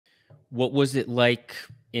What was it like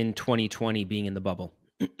in 2020 being in the bubble?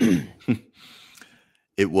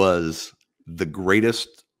 It was the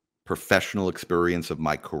greatest professional experience of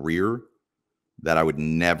my career that I would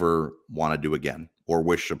never want to do again or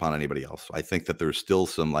wish upon anybody else. I think that there's still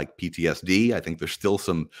some like PTSD. I think there's still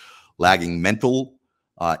some lagging mental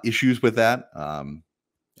issues with that.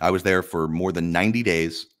 I was there for more than 90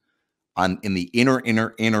 days in the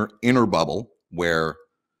inner bubble, where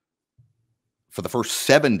for the first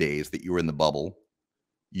 7 days that you were in the bubble,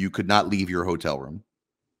 you could not leave your hotel room.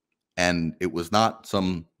 And it was not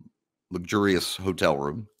some luxurious hotel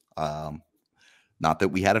room. Not that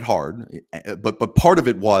we had it hard, but part of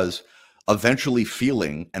it was eventually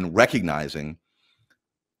feeling and recognizing,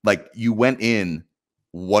 like, you went in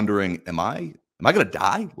wondering, am I going to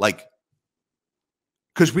die? Like,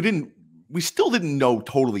 because we still didn't know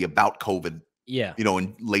totally about COVID, Yeah.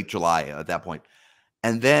 in late July at that point.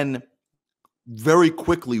 And then very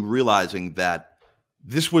quickly realizing that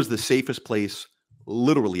this was the safest place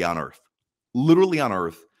literally on earth.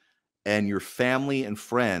 And your family and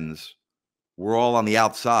friends were all on the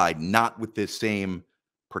outside, not with this same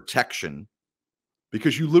protection,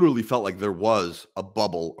 because you literally felt like there was a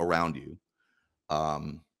bubble around you.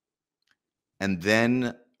 And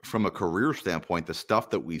then from a career standpoint, the stuff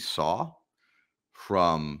that we saw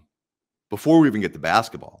from before we even get to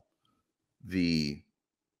basketball, the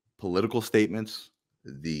political statements,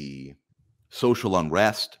 the social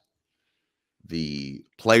unrest, the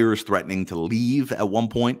players threatening to leave at one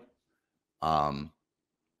point. And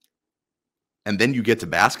then you get to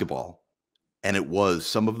basketball, and it was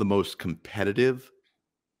some of the most competitive,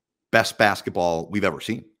 best basketball we've ever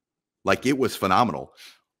seen. Like, it was phenomenal.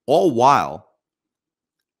 All while,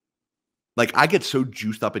 like, I get so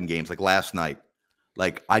juiced up in games. Like last night,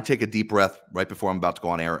 like, I take a deep breath right before I'm about to go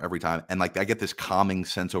on air every time. And like, I get this calming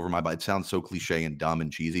sense over my body. It sounds so cliche and dumb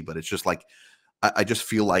and cheesy, but it's just like, I just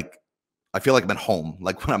feel like, I'm at home.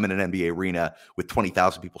 Like when I'm in an NBA arena with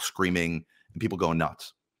 20,000 people screaming and people going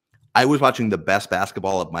nuts. I was watching the best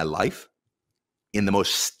basketball of my life in the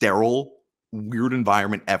most sterile, weird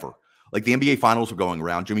environment ever. Like, the NBA finals were going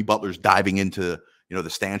around. Jimmy Butler's diving into, the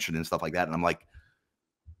stanchion and stuff like that. And I'm like,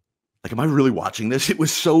 am I really watching this? It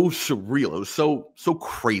was so surreal. It was so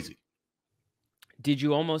crazy. Did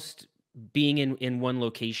you almost, being in one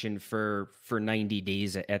location for 90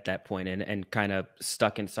 days at that point and kind of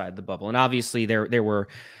stuck inside the bubble? And obviously there were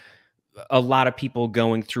a lot of people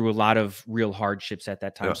going through a lot of real hardships at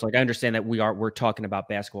that time. Yeah. So like, I understand that we're talking about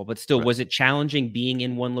basketball, but still, right. Was it challenging being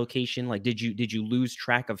in one location? Like, did you lose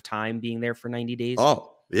track of time being there for 90 days?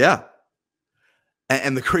 Oh, yeah.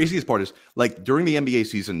 And the craziest part is, like, during the NBA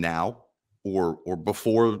season now, or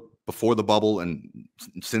before the bubble and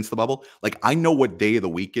since the bubble, like, I know what day of the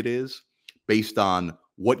week it is based on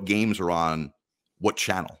what games are on what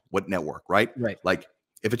channel, what network, right? Right. Like,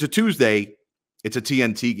 if it's a Tuesday, it's a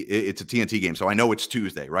TNT game. So I know it's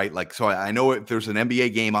Tuesday, right? Like, so I know if there's an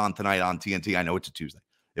NBA game on tonight on TNT, I know it's a Tuesday.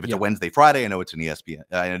 If it's a Wednesday, Friday, I know it's an ESPN.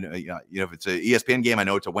 If it's an ESPN game, I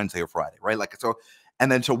know it's a Wednesday or Friday, right? Like, so, and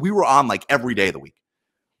then, so we were on like every day of the week.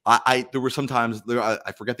 There were sometimes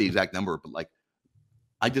I forget the exact number, but like,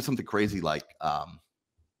 I did something crazy, like, I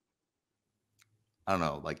don't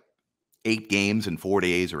know, like 8 games in 4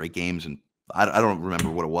 days or 8 games. And I don't remember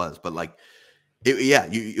what it was, but like,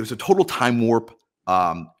 it was a total time warp.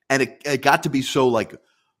 And it got to be so like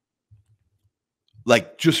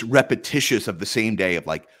just repetitious of the same day of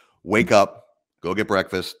like, wake up, go get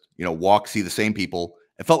breakfast, walk, see the same people.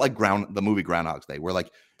 It felt like the movie Groundhog's Day, where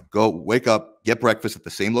like, go wake up, get breakfast at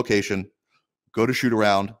the same location, go to shoot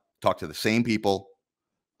around, talk to the same people,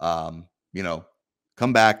 come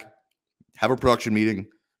back, have a production meeting,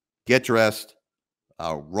 get dressed,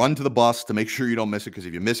 run to the bus to make sure you don't miss it, because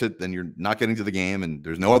if you miss it, then you're not getting to the game and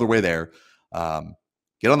there's no other way there.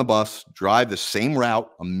 Get on the bus, drive the same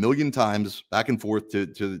route 1,000,000 times back and forth to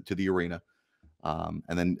the arena,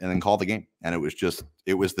 and then call the game. And it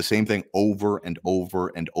was the same thing over and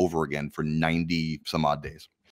over and over again for 90 some odd days.